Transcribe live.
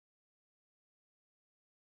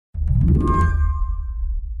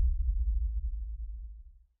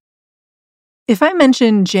If I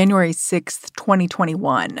mention January 6th,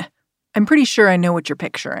 2021, I'm pretty sure I know what you're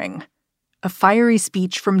picturing. A fiery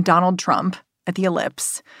speech from Donald Trump at the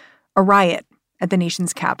Ellipse, a riot at the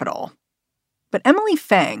nation's capital. But Emily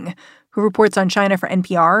Feng, who reports on China for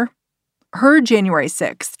NPR, her January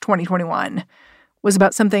 6th, 2021, was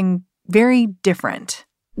about something very different.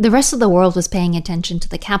 The rest of the world was paying attention to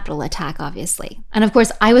the Capitol attack, obviously. And of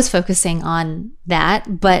course, I was focusing on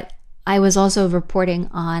that, but I was also reporting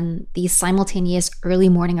on the simultaneous early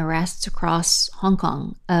morning arrests across Hong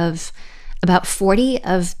Kong of about 40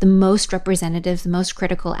 of the most representative, the most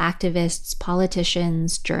critical activists,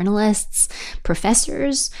 politicians, journalists,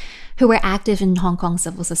 professors who were active in Hong Kong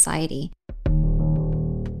civil society.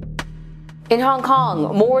 In Hong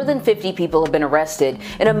Kong, more than 50 people have been arrested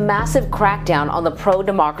in a massive crackdown on the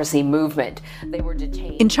pro-democracy movement. They were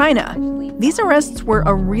detained. In China, these arrests were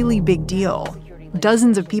a really big deal.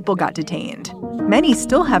 Dozens of people got detained. Many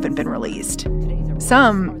still haven't been released.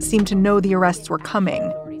 Some seem to know the arrests were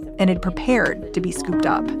coming and had prepared to be scooped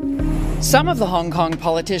up. Some of the Hong Kong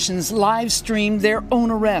politicians live-streamed their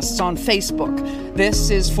own arrests on Facebook. This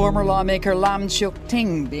is former lawmaker Lam Cheuk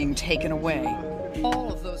Ting being taken away.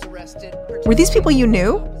 All of those arrested... Were these people you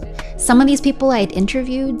knew? Some of these people I'd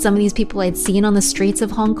interviewed, some of these people I'd seen on the streets of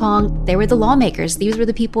Hong Kong, they were the lawmakers. These were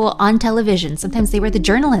the people on television. Sometimes they were the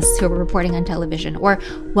journalists who were reporting on television or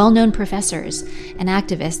well-known professors and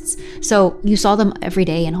activists. So you saw them every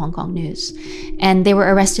day in Hong Kong news. And they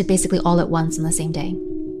were arrested basically all at once on the same day.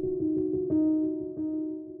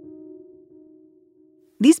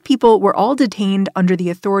 These people were all detained under the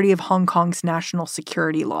authority of Hong Kong's national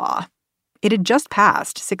security law. It had just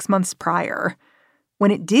passed 6 months prior. When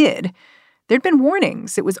it did, there'd been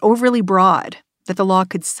warnings it was overly broad, that the law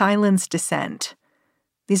could silence dissent.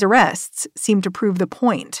 These arrests seemed to prove the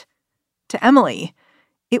point. To Emily,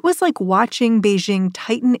 it was like watching Beijing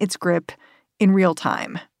tighten its grip in real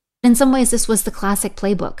time. In some ways, this was the classic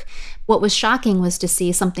playbook. What was shocking was to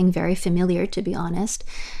see something very familiar, to be honest,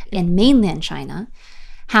 in mainland China,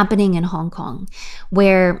 happening in Hong Kong,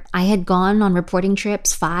 where I had gone on reporting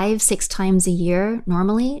trips 5-6 times a year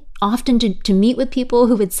normally, often to meet with people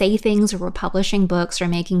who would say things or were publishing books or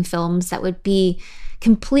making films that would be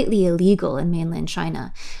completely illegal in mainland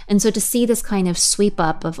China. And so to see this kind of sweep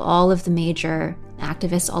up of all of the major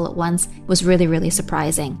activists all at once was really, really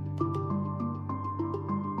surprising.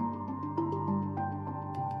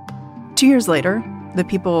 2 years later, the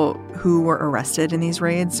people who were arrested in these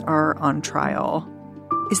raids are on trial.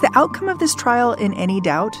 Is the outcome of this trial in any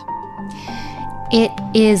doubt? It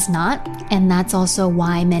is not, and that's also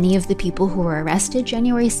why many of the people who were arrested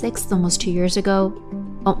January 6th, almost 2 years ago,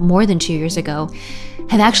 more than 2 years ago,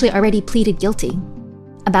 have actually already pleaded guilty.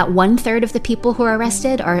 About 1/3 of the people who are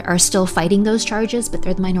arrested are still fighting those charges, but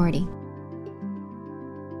they're the minority.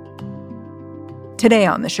 Today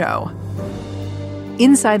on the show,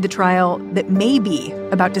 inside the trial that may be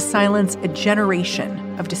about to silence a generation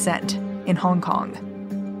of dissent in Hong Kong.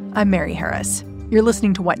 I'm Mary Harris. You're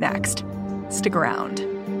listening to What Next? Stick around.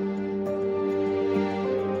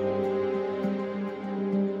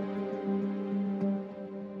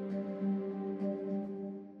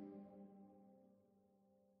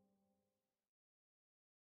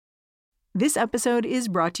 This episode is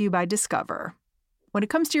brought to you by Discover. When it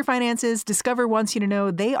comes to your finances, Discover wants you to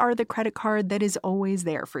know they are the credit card that is always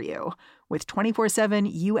there for you. With 24/7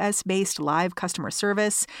 U.S.-based live customer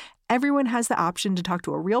service, everyone has the option to talk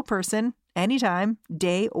to a real person anytime,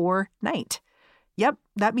 day or night. Yep,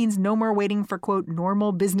 that means no more waiting for, quote,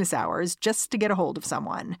 normal business hours just to get a hold of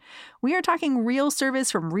someone. We are talking real service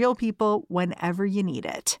from real people whenever you need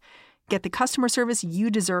it. Get the customer service you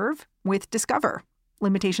deserve with Discover.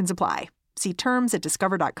 Limitations apply. See terms at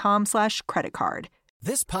discover.com/creditcard.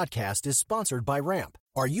 This podcast is sponsored by Ramp.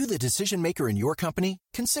 Are you the decision maker in your company?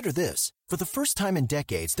 Consider this. For the first time in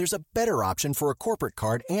decades, there's a better option for a corporate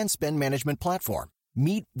card and spend management platform.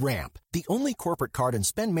 Meet Ramp, the only corporate card and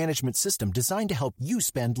spend management system designed to help you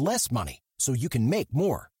spend less money so you can make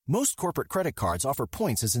more. Most corporate credit cards offer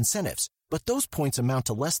points as incentives, but those points amount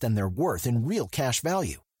to less than their worth in real cash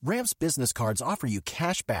value. Ramp's business cards offer you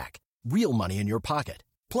cash back, real money in your pocket.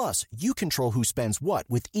 Plus, you control who spends what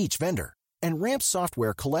with each vendor. And Ramp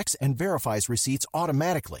software collects and verifies receipts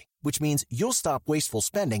automatically, which means you'll stop wasteful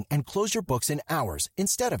spending and close your books in hours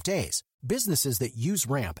instead of days. Businesses that use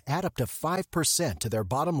Ramp add up to 5% to their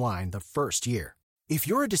bottom line the first year. If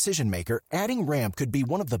you're a decision maker, adding Ramp could be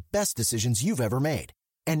one of the best decisions you've ever made.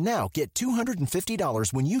 And now get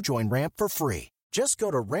 $250 when you join Ramp for free. Just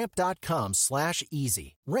go to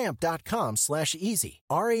ramp.com/easy. Ramp.com/easy.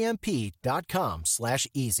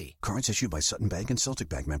 RAMP.com/easy. Cards issued by Sutton Bank and Celtic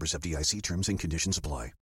Bank, members of FDIC. Terms and conditions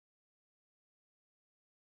apply.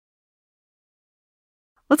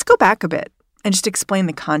 Let's go back a bit and just explain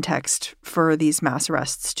the context for these mass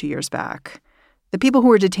arrests 2 years back. The people who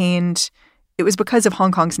were detained, it was because of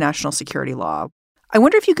Hong Kong's national security law. I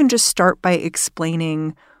wonder if you can just start by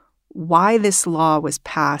explaining why this law was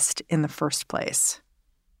passed in the first place.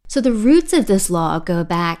 So the roots of this law go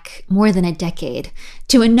back more than a decade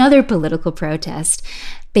to another political protest.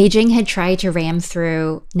 Beijing had tried to ram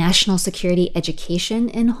through national security education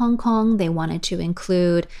in Hong Kong. They wanted to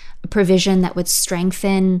include a provision that would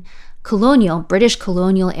strengthen British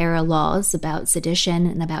colonial era laws about sedition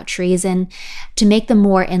and about treason to make them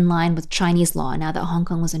more in line with Chinese law now that Hong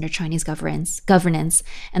Kong was under Chinese governance.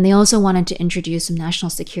 And they also wanted to introduce some national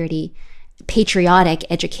security patriotic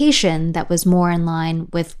education that was more in line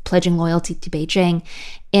with pledging loyalty to Beijing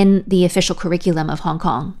in the official curriculum of Hong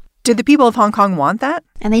Kong. Did the people of Hong Kong want that?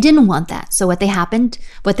 And they didn't want that. So what they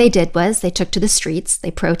did was they took to the streets,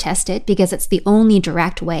 they protested because it's the only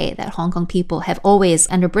direct way that Hong Kong people have always,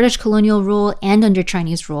 under British colonial rule and under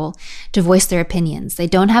Chinese rule, to voice their opinions. They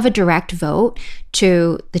don't have a direct vote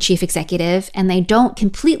to the chief executive, and they don't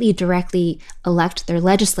completely directly elect their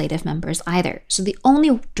legislative members either. So the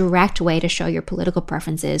only direct way to show your political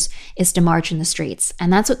preferences is to march in the streets.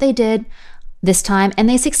 And that's what they did this time, and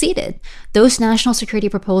they succeeded. Those national security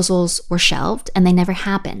proposals were shelved, and they never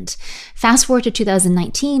happened. Fast forward to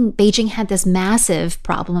 2019, Beijing had this massive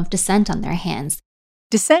problem of dissent on their hands.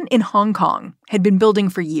 Dissent in Hong Kong had been building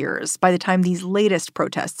for years by the time these latest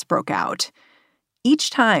protests broke out.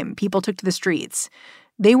 Each time people took to the streets,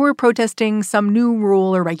 they were protesting some new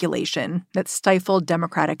rule or regulation that stifled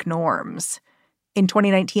democratic norms. In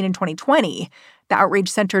 2019 and 2020, the outrage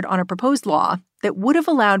centered on a proposed law that would have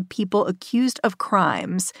allowed people accused of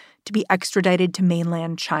crimes to be extradited to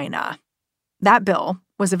mainland China. That bill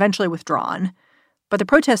was eventually withdrawn, but the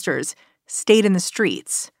protesters stayed in the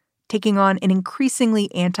streets, taking on an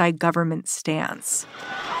increasingly anti-government stance.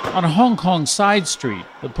 On a Hong Kong side street,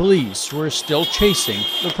 the police were still chasing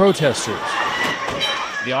the protesters.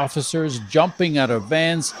 The officers jumping out of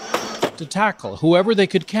vans to tackle whoever they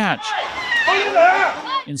could catch,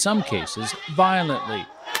 in some cases violently.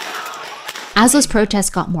 As those protests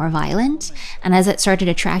got more violent, and as it started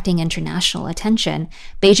attracting international attention,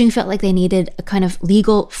 Beijing felt like they needed a kind of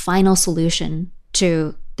legal final solution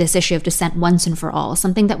to this issue of dissent once and for all,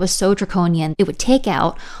 something that was so draconian. It would take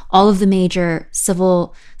out all of the major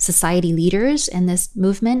civil society leaders in this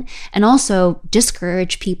movement and also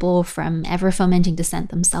discourage people from ever fomenting dissent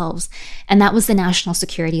themselves. And that was the national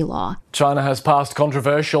security law. China has passed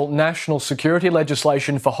controversial national security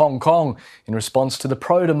legislation for Hong Kong in response to the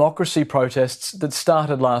pro-democracy protests that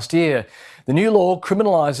started last year. The new law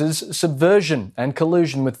criminalises subversion and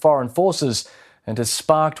collusion with foreign forces, and has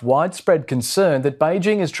sparked widespread concern that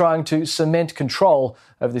Beijing is trying to cement control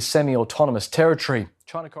over this semi-autonomous territory.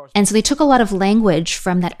 And so they took a lot of language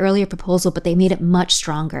from that earlier proposal, but they made it much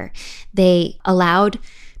stronger. They allowed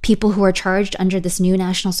people who are charged under this new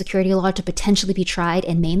national security law to potentially be tried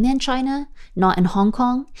in mainland China, not in Hong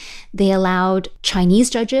Kong. They allowed Chinese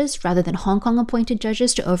judges rather than Hong Kong appointed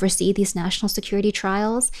judges to oversee these national security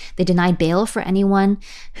trials. They denied bail for anyone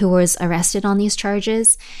who was arrested on these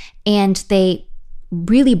charges. And they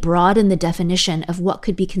really broaden the definition of what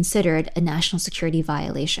could be considered a national security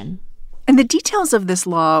violation. And the details of this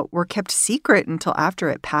law were kept secret until after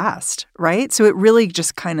it passed, right? So it really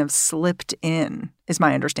just kind of slipped in, is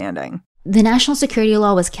my understanding. The national security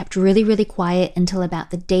law was kept really, really quiet until about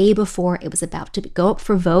the day before it was about to go up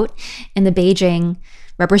for vote in the Beijing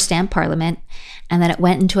rubber stamp parliament, and then it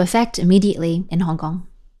went into effect immediately in Hong Kong.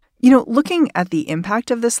 You know, looking at the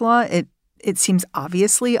impact of this law, it seems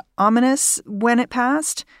obviously ominous when it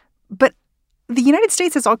passed, but the United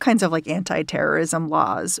States has all kinds of anti-terrorism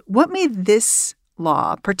laws. What made this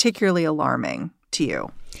law particularly alarming to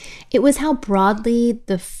you? It was how broadly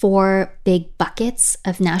the four big buckets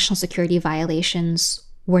of national security violations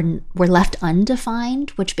were left undefined,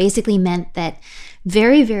 which basically meant that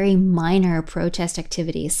very, very minor protest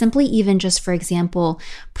activities, simply even just, for example,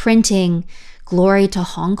 printing "Glory to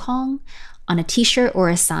Hong Kong" on a t-shirt or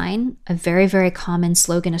a sign, a very, very common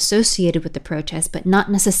slogan associated with the protest, but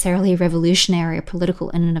not necessarily revolutionary or political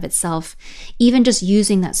in and of itself, even just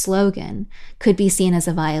using that slogan could be seen as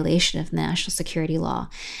a violation of the national security law.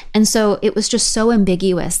 And so it was just so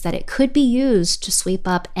ambiguous that it could be used to sweep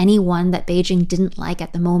up anyone that Beijing didn't like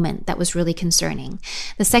at the moment. That was really concerning.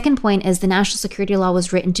 The second point is the national security law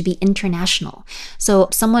was written to be international. So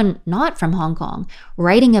someone not from Hong Kong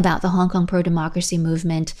writing about the Hong Kong pro-democracy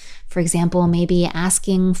movement, for example, maybe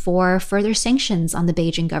asking for further sanctions on the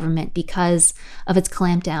Beijing government because of its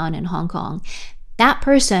clampdown in Hong Kong, that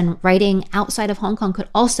person writing outside of Hong Kong could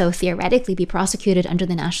also theoretically be prosecuted under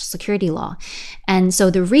the national security law. And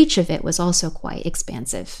so the reach of it was also quite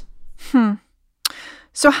expansive.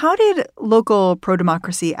 So how did local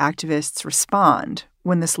pro-democracy activists respond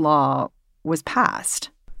when this law was passed?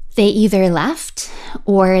 They either left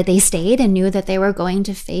or they stayed and knew that they were going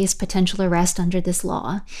to face potential arrest under this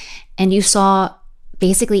law. And you saw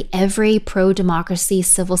basically every pro-democracy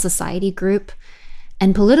civil society group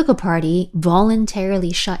and political party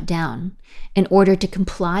voluntarily shut down in order to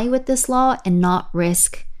comply with this law and not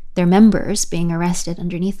risk their members being arrested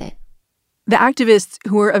underneath it. The activists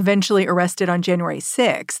who were eventually arrested on January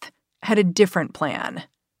 6th had a different plan.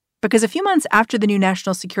 Because a few months after the new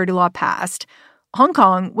national security law passed, Hong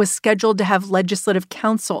Kong was scheduled to have legislative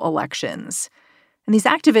council elections. And these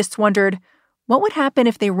activists wondered, what would happen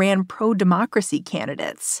if they ran pro-democracy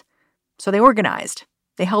candidates? So they organized.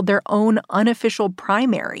 They held their own unofficial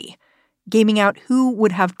primary, gaming out who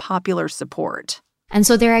would have popular support. And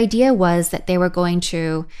so their idea was that they were going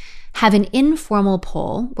to have an informal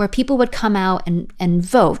poll where people would come out and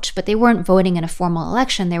vote, but they weren't voting in a formal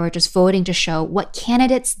election. They were just voting to show what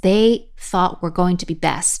candidates they thought were going to be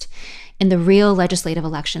best in the real legislative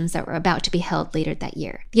elections that were about to be held later that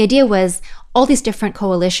year. The idea was all these different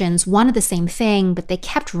coalitions wanted the same thing, but they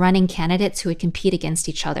kept running candidates who would compete against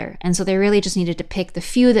each other. And so they really just needed to pick the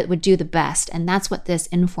few that would do the best. And that's what this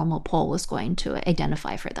informal poll was going to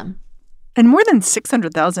identify for them. And more than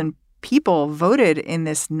 600,000 people voted in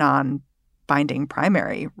this non-binding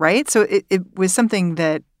primary, right? So it was something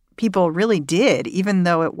that people really did, even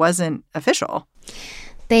though it wasn't official.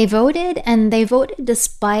 They voted, and they voted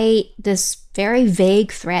despite this very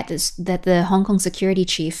vague threat that the Hong Kong security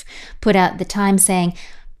chief put out at the time saying,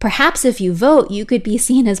 perhaps if you vote, you could be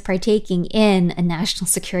seen as partaking in a national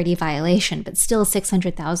security violation. But still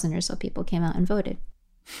 600,000 or so people came out and voted.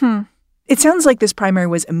 It sounds like this primary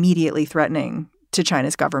was immediately threatening to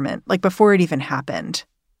China's government, like before it even happened.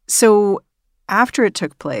 So after it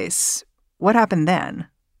took place, what happened then?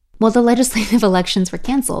 Well, the legislative elections were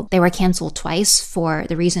canceled. They were canceled twice for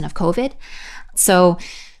the reason of COVID. So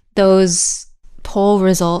those poll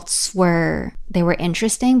results were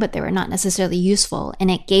interesting, but they were not necessarily useful.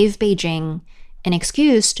 And it gave Beijing an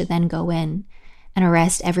excuse to then go in and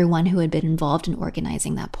arrest everyone who had been involved in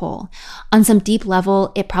organizing that poll. On some deep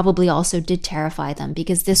level, it probably also did terrify them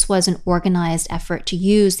because this was an organized effort to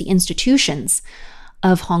use the institutions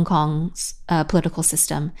of Hong Kong's political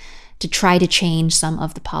system to try to change some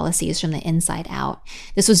of the policies from the inside out.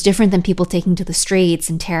 This was different than people taking to the streets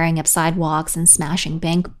and tearing up sidewalks and smashing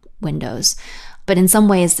bank windows. But in some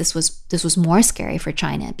ways, this was more scary for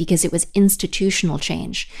China because it was institutional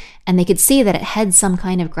change. And they could see that it had some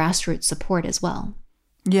kind of grassroots support as well.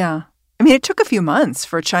 Yeah. I mean, it took a few months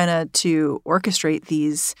for China to orchestrate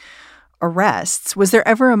these arrests. Was there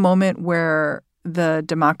ever a moment where the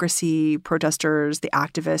democracy protesters, the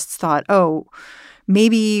activists thought, oh,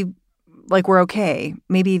 maybe like we're okay.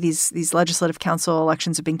 Maybe these legislative council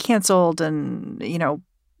elections have been canceled and, you know,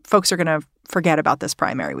 folks are going to forget about this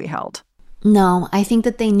primary we held? No, I think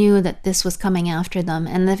that they knew that this was coming after them.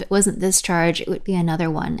 And if it wasn't this charge, it would be another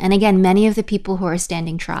one. And again, many of the people who are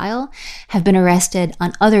standing trial have been arrested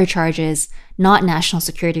on other charges, not national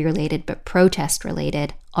security related, but protest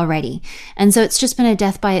related already. And so it's just been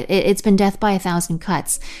death by 1,000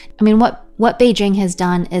 cuts. I mean, what Beijing has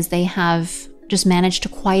done is they have just managed to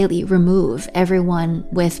quietly remove everyone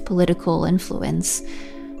with political influence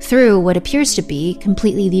through what appears to be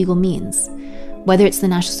completely legal means, whether it's the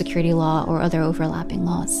national security law or other overlapping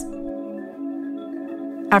laws.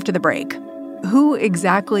 After the break, who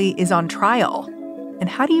exactly is on trial? And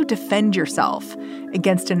how do you defend yourself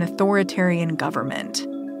against an authoritarian government?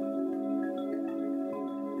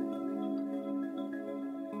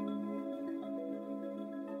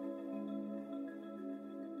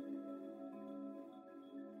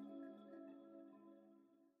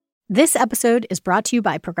 This episode is brought to you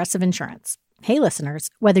by Progressive Insurance. Hey, listeners,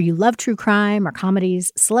 whether you love true crime or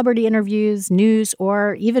comedies, celebrity interviews, news,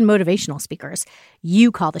 or even motivational speakers,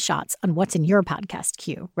 you call the shots on what's in your podcast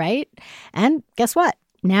queue, right? And guess what?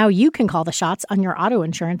 Now you can call the shots on your auto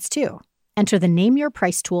insurance, too. Enter the Name Your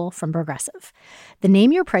Price tool from Progressive. The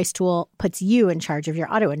Name Your Price tool puts you in charge of your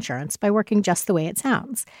auto insurance by working just the way it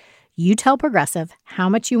sounds. You tell Progressive how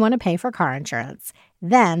much you want to pay for car insurance.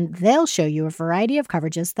 Then they'll show you a variety of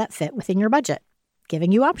coverages that fit within your budget,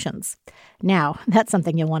 giving you options. Now, that's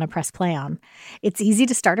something you'll want to press play on. It's easy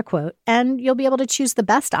to start a quote, and you'll be able to choose the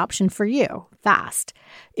best option for you fast.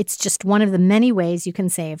 It's just one of the many ways you can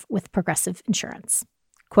save with Progressive Insurance.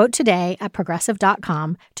 Quote today at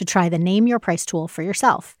Progressive.com to try the Name Your Price tool for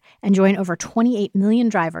yourself and join over 28 million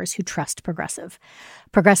drivers who trust Progressive.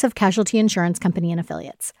 Progressive Casualty Insurance Company and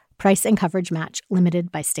Affiliates. Price and coverage match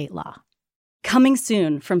limited by state law. Coming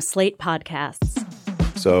soon from Slate Podcasts.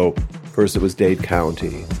 So, first it was Dade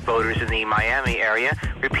County. Voters in the Miami area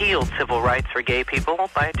repealed civil rights for gay people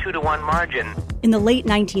by a 2-to-1 margin. In the late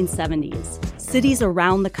 1970s, cities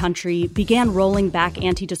around the country began rolling back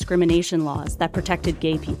anti-discrimination laws that protected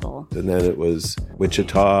gay people. And then it was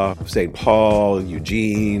Wichita, St. Paul,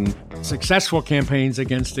 Eugene. Successful campaigns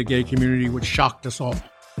against the gay community, which shocked us all.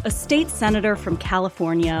 A state senator from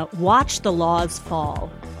California watched the laws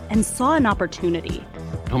fall and saw an opportunity.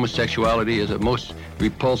 Homosexuality is a most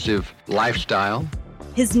repulsive lifestyle.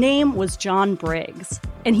 His name was John Briggs,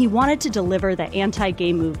 and he wanted to deliver the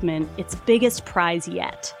anti-gay movement its biggest prize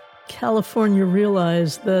yet. California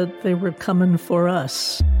realized that they were coming for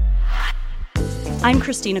us. I'm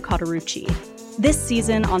Christina Cauterucci. This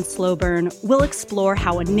season on Slow Burn, we'll explore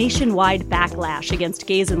how a nationwide backlash against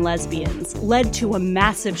gays and lesbians led to a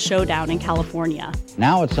massive showdown in California.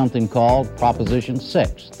 Now it's something called Proposition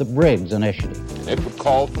 6, the Briggs Initiative. It would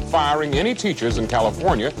call for firing any teachers in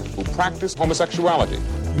California who practice homosexuality.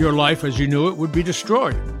 Your life as you knew it would be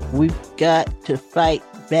destroyed. We've got to fight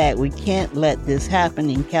back. We can't let this happen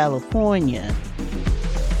in California.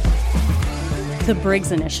 The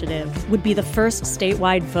Briggs Initiative would be the first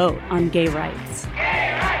statewide vote on gay rights.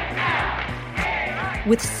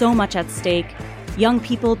 With so much at stake, young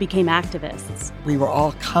people became activists. We were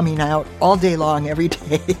all coming out all day long, every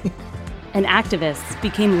day. And activists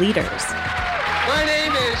became leaders. My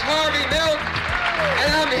name is Harvey Milk,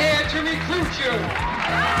 and I'm here to recruit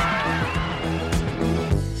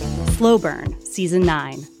you. Slow Burn, Season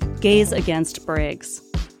 9, Gays Against Briggs.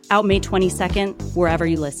 Out May 22nd, wherever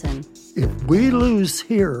you listen. If we lose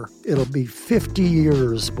here, it'll be 50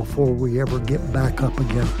 years before we ever get back up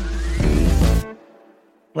again.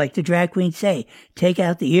 Like the drag queens say, take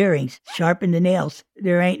out the earrings, sharpen the nails.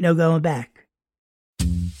 There ain't no going back.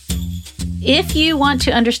 If you want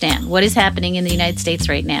to understand what is happening in the United States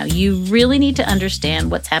right now, you really need to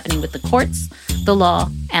understand what's happening with the courts, the law,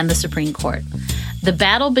 and the Supreme Court. The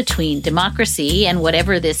battle between democracy and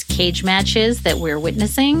whatever this cage match is that we're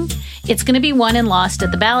witnessing, it's going to be won and lost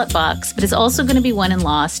at the ballot box, but it's also going to be won and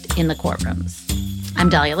lost in the courtrooms. I'm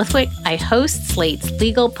Dahlia Lithwick. I host Slate's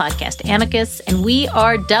legal podcast Amicus, and we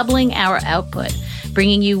are doubling our output,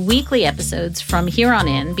 bringing you weekly episodes from here on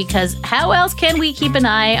in, because how else can we keep an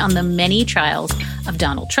eye on the many trials of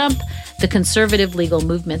Donald Trump, the conservative legal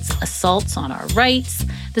movement's assaults on our rights,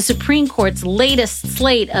 the Supreme Court's latest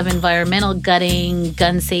slate of environmental gutting,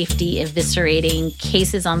 gun safety eviscerating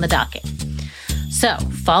cases on the docket. So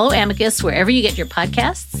follow Amicus wherever you get your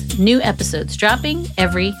podcasts. New episodes dropping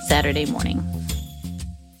every Saturday morning.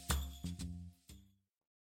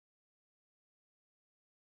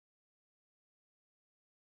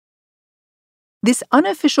 This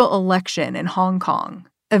unofficial election in Hong Kong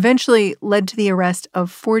eventually led to the arrest of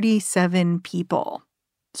 47 people.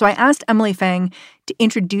 So I asked Emily Feng to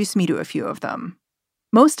introduce me to a few of them.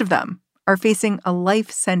 Most of them are facing a life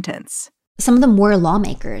sentence. Some of them were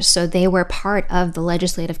lawmakers, so they were part of the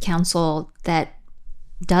legislative council that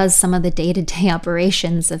does some of the day-to-day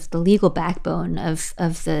operations of the legal backbone of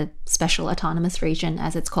the Special Autonomous Region,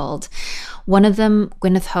 as it's called. One of them,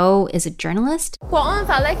 Gwyneth Ho, is a journalist.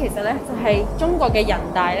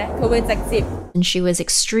 And she was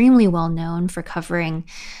extremely well known for covering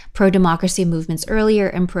pro-democracy movements earlier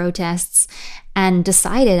in protests, and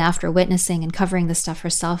decided after witnessing and covering the stuff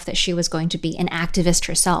herself that she was going to be an activist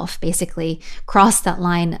herself, basically cross that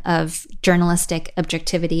line of journalistic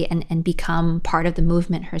objectivity and become part of the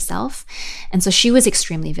movement herself. And so she was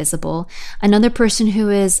extremely visible. Another person who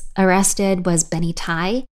is arrested was Benny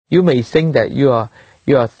Tai. You may think that you are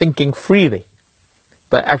thinking freely,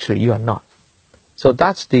 but actually you are not. So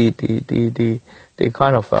that's the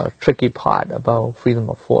kind of tricky part about freedom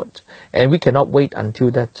of thought. And we cannot wait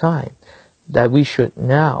until that time, that we should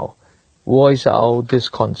now voice out this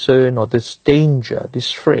concern or this danger,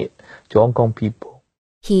 this threat to Hong Kong people.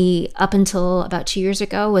 He, up until about 2 years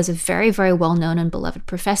ago, was a very, very well-known and beloved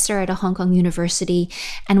professor at a Hong Kong university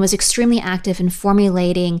and was extremely active in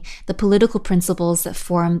formulating the political principles that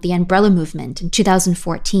formed the Umbrella Movement. In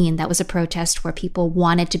 2014, that was a protest where people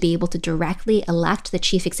wanted to be able to directly elect the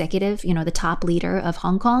chief executive, the top leader of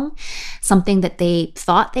Hong Kong, something that they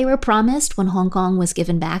thought they were promised when Hong Kong was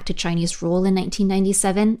given back to Chinese rule in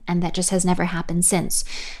 1997, and that just has never happened since.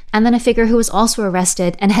 And then a figure who was also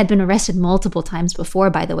arrested, and had been arrested multiple times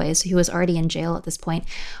before, by the way, so he was already in jail at this point,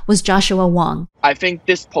 was Joshua Wong. I think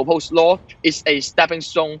this proposed law is a stepping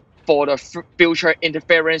stone for the future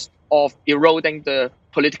interference of eroding the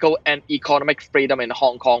political and economic freedom in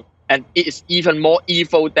Hong Kong. And it is even more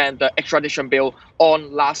evil than the extradition bill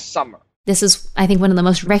on last summer. This is, I think, one of the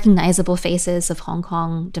most recognizable faces of Hong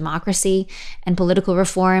Kong democracy and political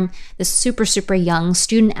reform. This super, super young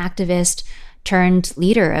student activist turned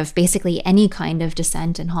leader of basically any kind of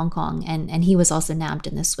dissent in Hong Kong. And he was also nabbed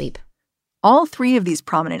in this sweep. All three of these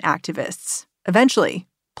prominent activists eventually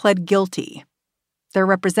pled guilty. Their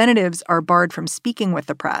representatives are barred from speaking with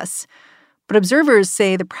the press, but observers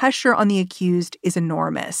say the pressure on the accused is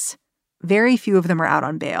enormous. Very few of them are out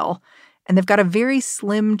on bail, and they've got a very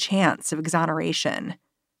slim chance of exoneration.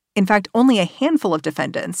 In fact, only a handful of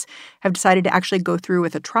defendants have decided to actually go through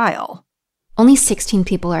with a trial. Only 16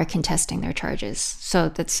 people are contesting their charges, so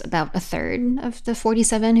that's about a third of the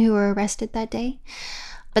 47 who were arrested that day.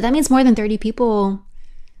 But that means more than 30 people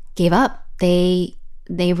gave up. They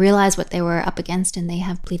realized what they were up against, and they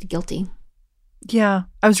have pleaded guilty. Yeah,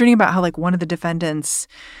 I was reading about how, one of the defendants,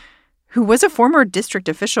 who was a former district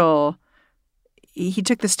official, he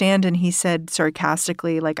took the stand and he said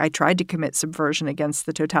sarcastically, I tried to commit subversion against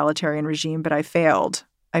the totalitarian regime, but I failed.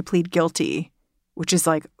 I plead guilty, which is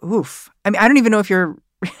oof. I mean, I don't even know if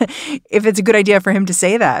it's a good idea for him to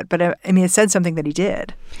say that, but it said something that he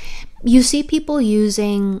did. You see people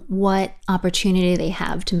using what opportunity they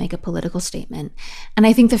have to make a political statement. And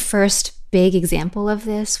I think the first big example of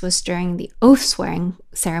this was during the oath-swearing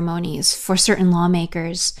ceremonies for certain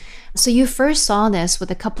lawmakers. So you first saw this with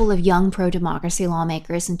a couple of young pro-democracy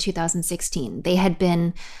lawmakers in 2016. They had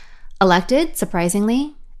been elected,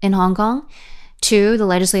 surprisingly, in Hong Kong to the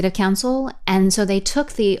Legislative Council. And so they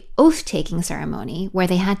took the oath-taking ceremony where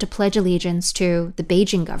they had to pledge allegiance to the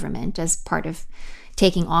Beijing government as part of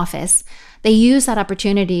taking office. They used that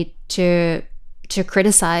opportunity to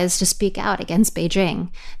criticize, to speak out against Beijing.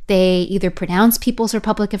 They either pronounced People's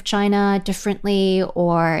Republic of China differently,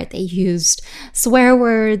 or they used swear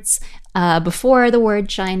words before the word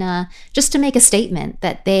China, just to make a statement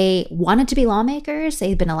that they wanted to be lawmakers.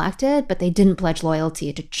 They'd been elected, but they didn't pledge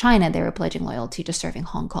loyalty to China. They were pledging loyalty to serving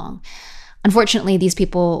Hong Kong. Unfortunately, these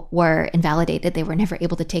people were invalidated. They were never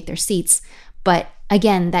able to take their seats. But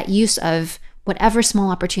again, that use of whatever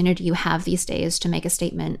small opportunity you have these days to make a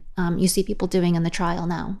statement, you see people doing in the trial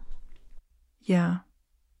now. Yeah.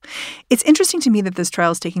 It's interesting to me that this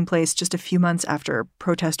trial is taking place just a few months after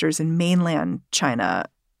protesters in mainland China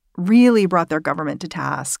really brought their government to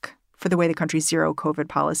task for the way the country's zero COVID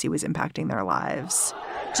policy was impacting their lives.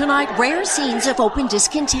 Tonight, rare scenes of open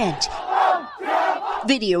discontent.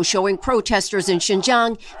 Video showing protesters in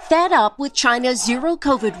Xinjiang fed up with China's zero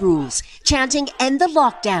COVID rules, chanting, "End the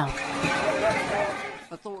lockdown."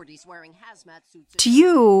 Authorities wearing hazmat suits. To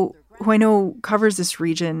you, who I know covers this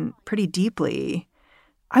region pretty deeply,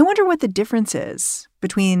 I wonder what the difference is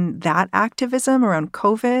between that activism around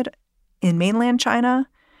COVID in mainland China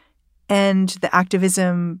and the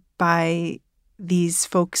activism by these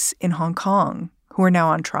folks in Hong Kong who are now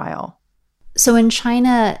on trial. So in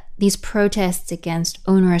China, these protests against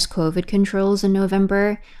onerous COVID controls in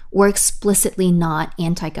November were explicitly not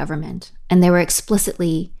anti-government, and they were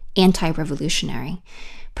explicitly anti-revolutionary.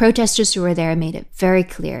 Protesters who were there made it very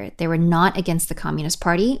clear they were not against the Communist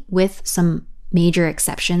Party, with some major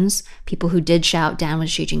exceptions. People who did shout down with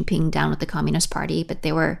Xi Jinping, down with the Communist Party, but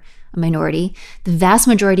they were a minority. The vast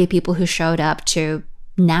majority of people who showed up to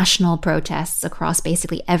national protests across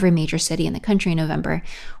basically every major city in the country in November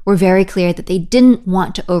were very clear that they didn't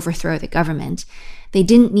want to overthrow the government. They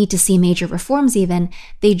didn't need to see major reforms even.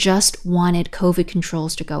 They just wanted COVID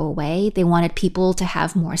controls to go away. They wanted people to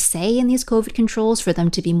have more say in these COVID controls, for them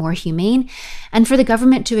to be more humane, and for the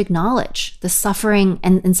government to acknowledge the suffering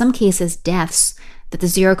and, in some cases, deaths that the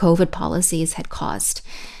zero COVID policies had caused.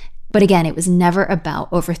 But again, it was never about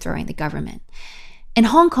overthrowing the government. In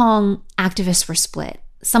Hong Kong, activists were split.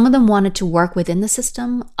 Some of them wanted to work within the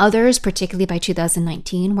system. Others, particularly by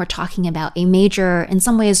 2019, were talking about a major, in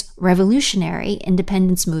some ways, revolutionary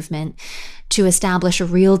independence movement to establish a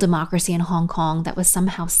real democracy in Hong Kong that was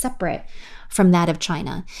somehow separate from that of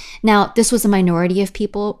China. Now, this was a minority of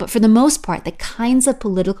people, but for the most part, the kinds of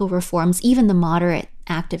political reforms even the moderate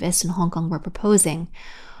activists in Hong Kong were proposing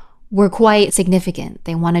were quite significant.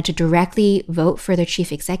 They wanted to directly vote for their chief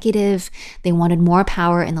executive. They wanted more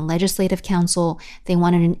power in the Legislative Council. They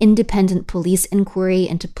wanted an independent police inquiry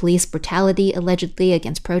into police brutality allegedly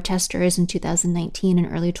against protesters in 2019 and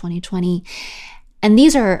early 2020. And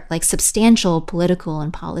these are substantial political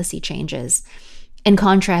and policy changes in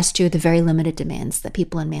contrast to the very limited demands that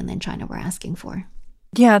people in mainland China were asking for.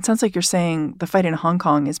 Yeah, it sounds like you're saying the fight in Hong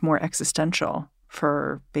Kong is more existential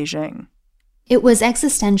for Beijing. It was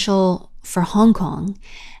existential for Hong Kong,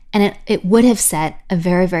 And it would have set a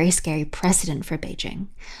very, very scary precedent for Beijing.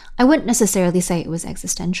 I wouldn't necessarily say it was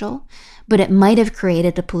existential, but it might have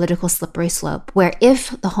created a political slippery slope where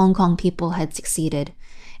if the Hong Kong people had succeeded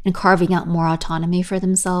in carving out more autonomy for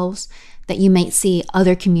themselves, that you might see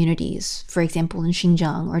other communities, for example, in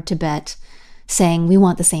Xinjiang or Tibet, saying, we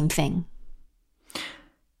want the same thing.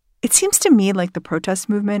 It seems to me like the protest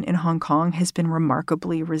movement in Hong Kong has been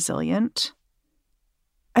remarkably resilient.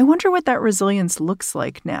 I wonder what that resilience looks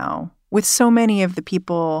like now, with so many of the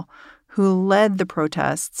people who led the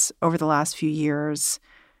protests over the last few years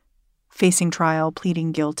facing trial,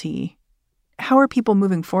 pleading guilty. How are people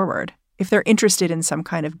moving forward if they're interested in some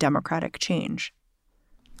kind of democratic change?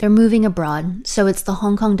 They're moving abroad. So it's the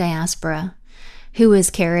Hong Kong diaspora who is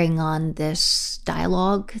carrying on this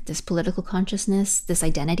dialogue, this political consciousness, this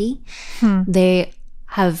identity. They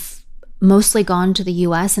have mostly gone to the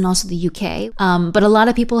US and also the UK. But a lot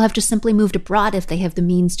of people have just simply moved abroad if they have the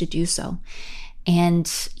means to do so.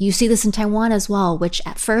 And you see this in Taiwan as well, which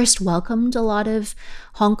at first welcomed a lot of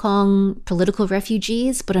Hong Kong political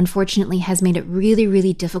refugees, but unfortunately has made it really,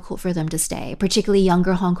 really difficult for them to stay, particularly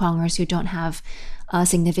younger Hong Kongers who don't have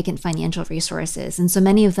significant financial resources. And so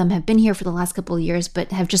many of them have been here for the last couple of years,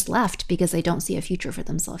 but have just left because they don't see a future for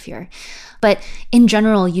themselves here. But in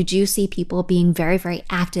general, you do see people being very, very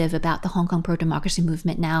active about the Hong Kong pro-democracy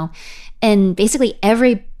movement now. And basically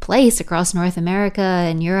every place across North America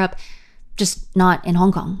and Europe, just not in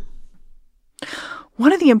Hong Kong.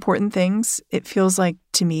 One of the important things, it feels like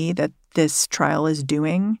to me, that this trial is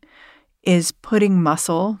doing is putting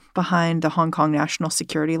muscle behind the Hong Kong national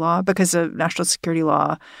security law, because the national security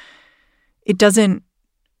law, it doesn't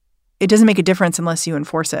make a difference unless you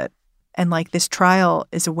enforce it. And like this trial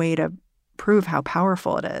is a way to prove how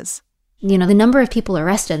powerful it is. You know, the number of people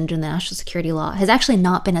arrested under the national security law has actually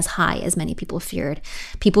not been as high as many people feared.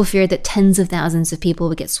 People feared that tens of thousands of people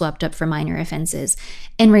would get swept up for minor offenses.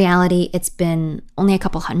 In reality, it's been only a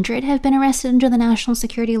couple hundred have been arrested under the national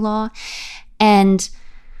security law. And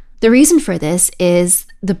the reason for this is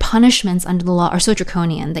the punishments under the law are so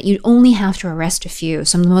draconian that you only have to arrest a few,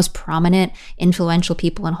 some of the most prominent, influential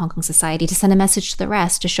people in Hong Kong society, to send a message to the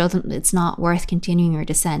rest to show them that it's not worth continuing your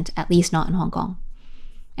dissent, at least not in Hong Kong.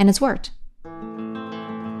 And it's worked.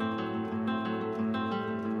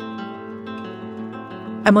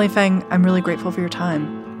 Emily Feng, I'm really grateful for your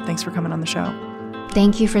time. Thanks for coming on the show.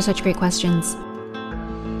 Thank you for such great questions.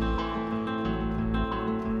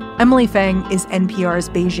 Emily Feng is NPR's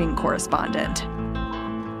Beijing correspondent.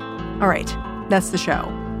 All right, that's the show.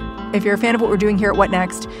 If you're a fan of what we're doing here at What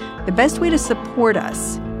Next, the best way to support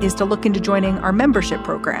us is to look into joining our membership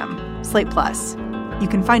program, Slate Plus. You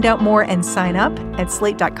can find out more and sign up at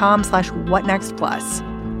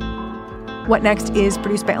slate.com/whatnextplus. What Next is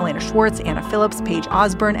produced by Elena Schwartz, Anna Phillips, Paige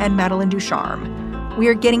Osborne, and Madeline Ducharme. We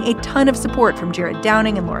are getting a ton of support from Jared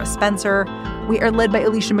Downing and Laura Spencer. We are led by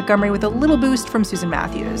Alicia Montgomery with a little boost from Susan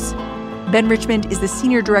Matthews. Ben Richmond is the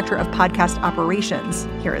Senior Director of Podcast Operations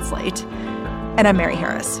here at Slate. And I'm Mary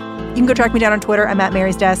Harris. You can go track me down on Twitter. I'm at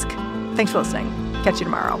Mary's Desk. Thanks for listening. Catch you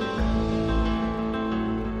tomorrow.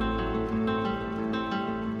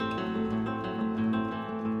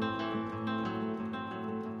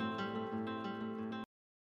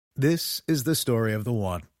 This is the story of the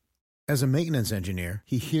one. As a maintenance engineer,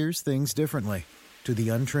 he hears things differently. To the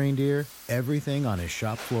untrained ear, everything on his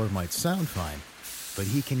shop floor might sound fine, but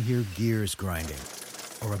he can hear gears grinding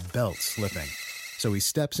or a belt slipping. So he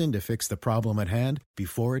steps in to fix the problem at hand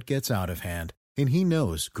before it gets out of hand. And he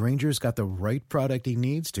knows Grainger's got the right product he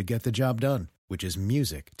needs to get the job done, which is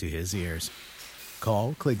music to his ears.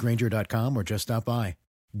 Call, click Grainger.com, or just stop by.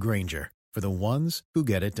 Grainger, for the ones who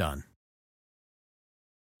get it done.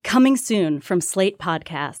 Coming soon from Slate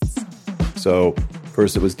Podcasts. So,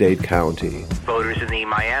 first it was Dade County. Voters in the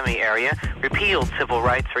Miami area repealed civil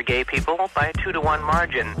rights for gay people by a 2-to-1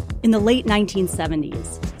 margin. In the late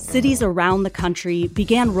 1970s, cities around the country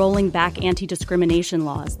began rolling back anti-discrimination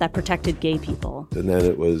laws that protected gay people. And then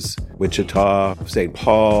it was Wichita, St.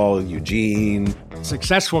 Paul, Eugene.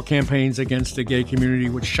 Successful campaigns against the gay community,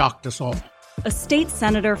 which shocked us all. A state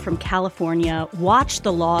senator from California watched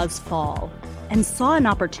the laws fall and saw an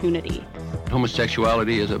opportunity.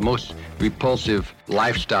 Homosexuality is a most repulsive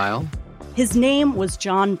lifestyle. His name was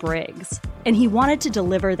John Briggs, and he wanted to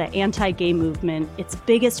deliver the anti-gay movement its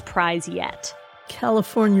biggest prize yet.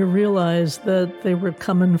 California realized that they were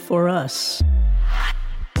coming for us.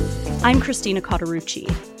 I'm Christina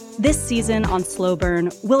Cauterucci. This season on Slow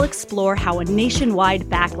Burn, we'll explore how a nationwide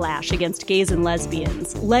backlash against gays and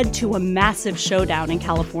lesbians led to a massive showdown in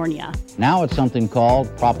California. Now it's something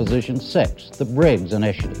called Proposition 6, the Briggs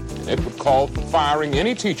Initiative. It would call for firing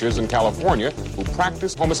any teachers in California who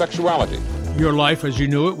practice homosexuality. Your life as you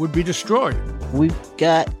knew it would be destroyed. We've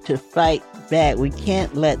got to fight back. We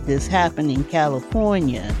can't let this happen in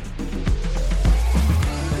California.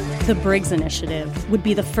 The Briggs Initiative would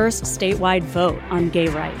be the first statewide vote on gay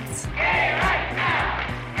rights.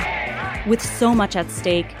 With so much at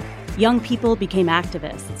stake, young people became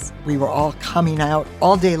activists. We were all coming out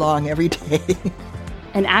all day long, every day.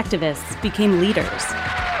 And activists became leaders.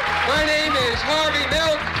 My name is Harvey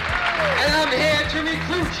Milk, and I'm here to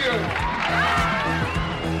recruit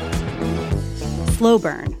you. Slow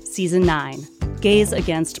Burn, Season 9, Gays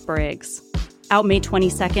Against Briggs. Out May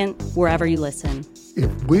 22nd, wherever you listen.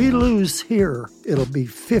 If we lose here, it'll be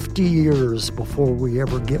 50 years before we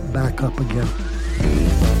ever get back up again.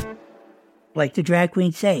 Like the drag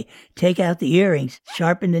queens say, take out the earrings,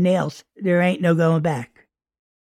 sharpen the nails. There ain't no going back.